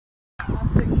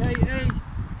Katie.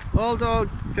 Well done,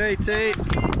 Katie.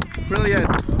 Brilliant.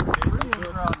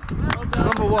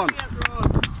 Number one.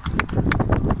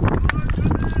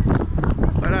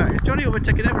 Right, is Johnny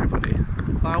overtaking everybody?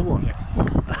 By one.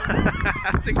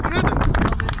 That's incredible.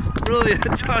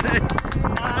 Brilliant, Johnny.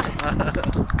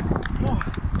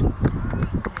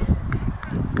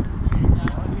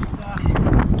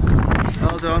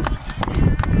 Well done.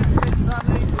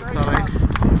 Sorry.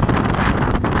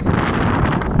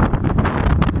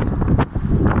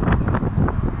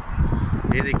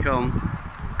 Here they come.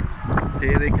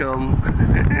 Here they come.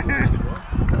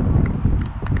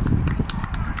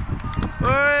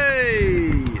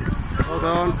 Hey! Well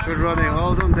done. Good running.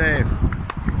 Well done, Dave.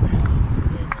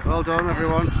 Well done,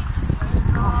 everyone.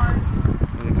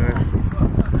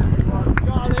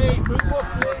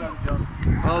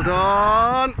 Well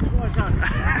done.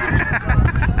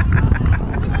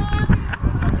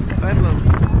 Bedlam.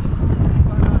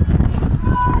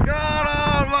 Go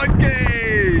on,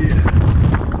 monkey!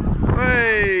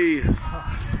 Hey!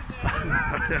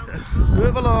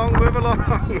 Move along, move along.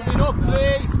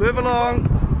 Move along.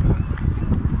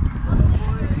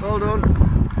 Well done.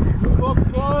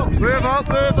 Move up,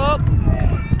 move up.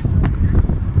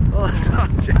 Well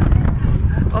done, James.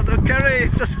 Well done, Kerry.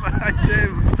 Just behind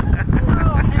James.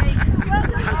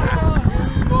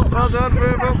 Well done,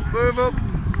 move up, move up.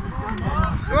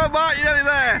 Come on, Mark, you're nearly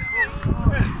there.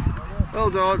 Well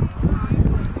done.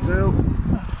 Still.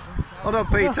 Well done,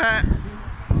 Peter.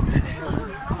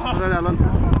 Well done, Ellen.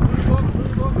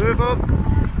 Move up.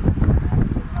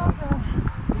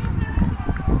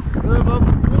 Move up. Move up.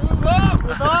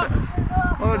 Move up.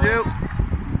 Well done, Jill.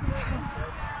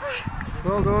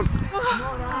 Well done.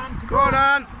 Go on,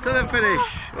 Anne, to the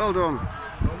finish. Well done.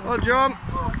 Well, John.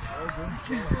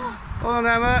 Well done,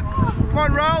 Emma. Come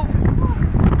on, Ralph.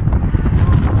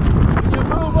 Can you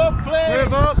move up, please?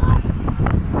 Move up.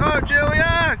 Go,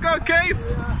 Julia. Go,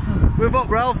 Keith. Move up,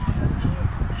 Ralph.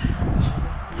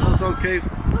 Well done, Keith.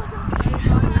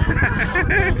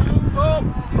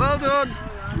 Well done,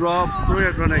 Rob.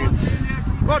 Brilliant running.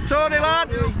 Go on, Tony, lad.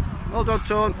 Well done,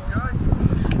 Tony.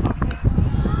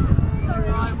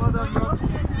 Well done, Rob.